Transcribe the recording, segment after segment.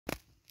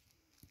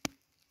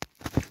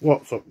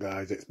What's up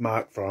guys, it's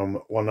Mark from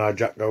One Eye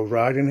Jack Goes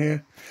Riding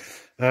here.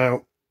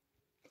 Now,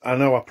 I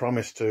know I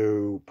promised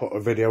to put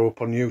a video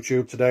up on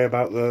YouTube today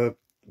about the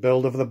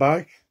build of the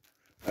bike,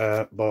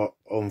 but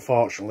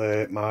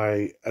unfortunately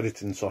my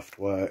editing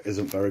software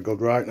isn't very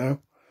good right now,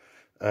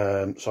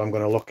 so I'm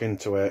going to look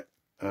into it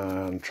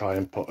and try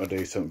and put a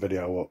decent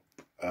video up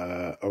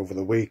over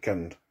the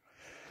weekend.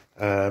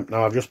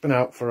 Now I've just been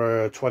out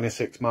for a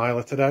 26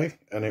 miler today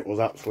and it was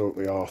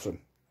absolutely awesome.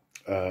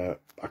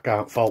 I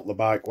can't fault the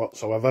bike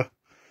whatsoever.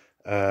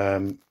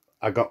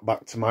 I got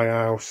back to my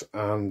house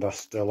and I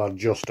still had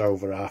just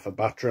over half a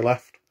battery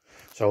left,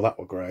 so that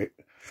was great.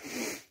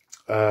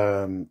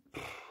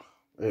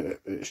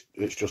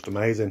 It's just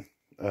amazing.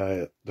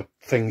 The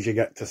things you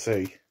get to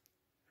see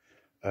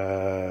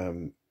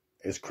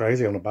is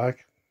crazy on a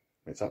bike.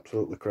 It's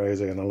absolutely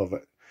crazy and I love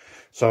it.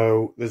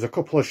 So there's a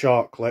couple of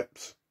short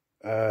clips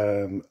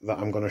that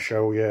I'm going to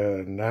show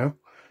you now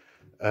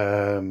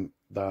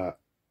that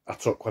I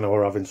took when I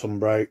were having some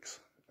breaks.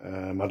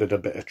 I did a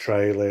bit of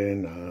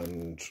trailing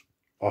and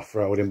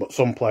off-roading, but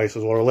some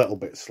places were a little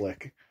bit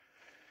slick.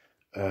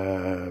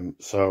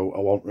 So I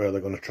wasn't really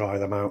going to try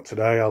them out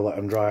today. I'll let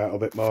them dry out a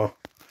bit more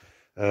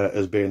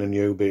as being a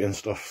newbie and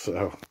stuff.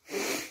 So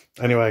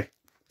anyway,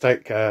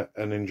 take care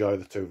and enjoy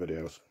the two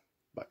videos.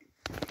 Bye.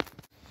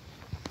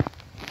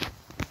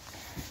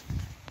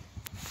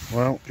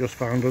 Well, just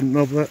found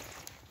another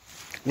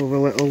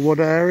little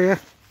wood area.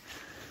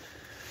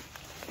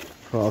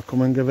 So I'll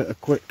come and give it a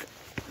quick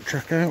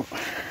check out.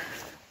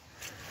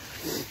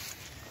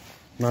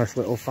 Nice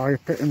little fire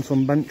pit and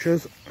some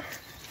benches.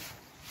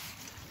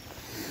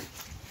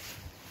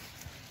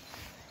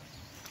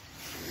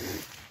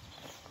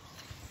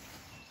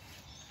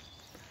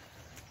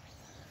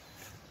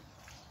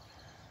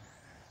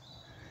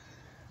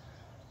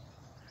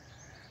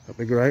 That'd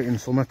be great in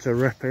summer to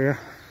rip here.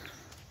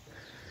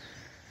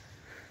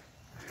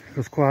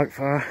 Goes quite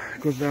far,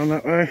 goes down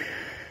that way.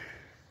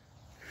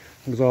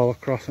 Goes all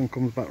across and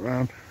comes back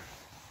round.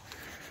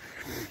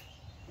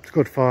 It's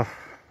good for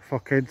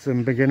kids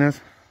and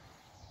beginners.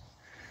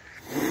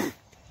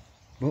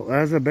 But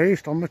there's a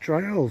beast on the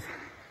trails.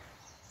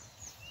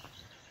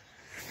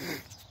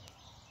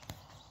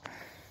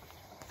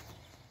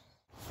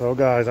 So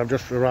guys, I've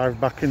just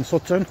arrived back in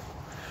Sutton.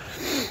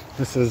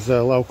 This is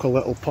a local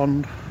little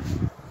pond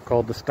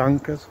called the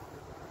Stankers.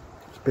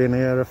 It's been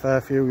here a fair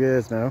few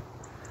years now,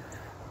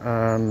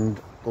 and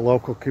the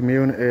local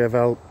community have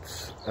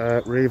helped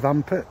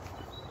revamp it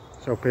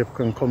so people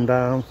can come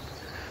down,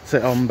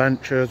 sit on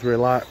benches,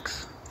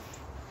 relax,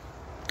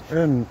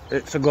 and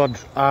it's a good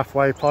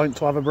halfway point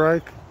to have a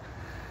break.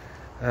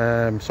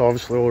 So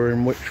obviously we were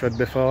in Whitford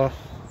before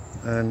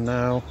and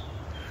now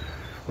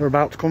we're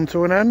about to come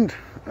to an end.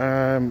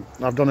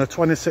 I've done a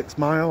 26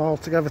 mile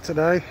altogether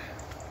today.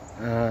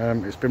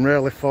 It's been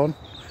really fun.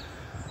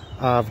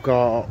 I've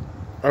got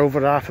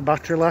over half a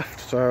battery left,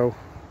 so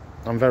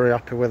I'm very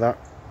happy with that.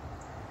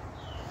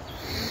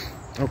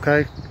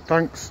 Okay,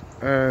 thanks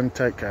and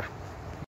take care.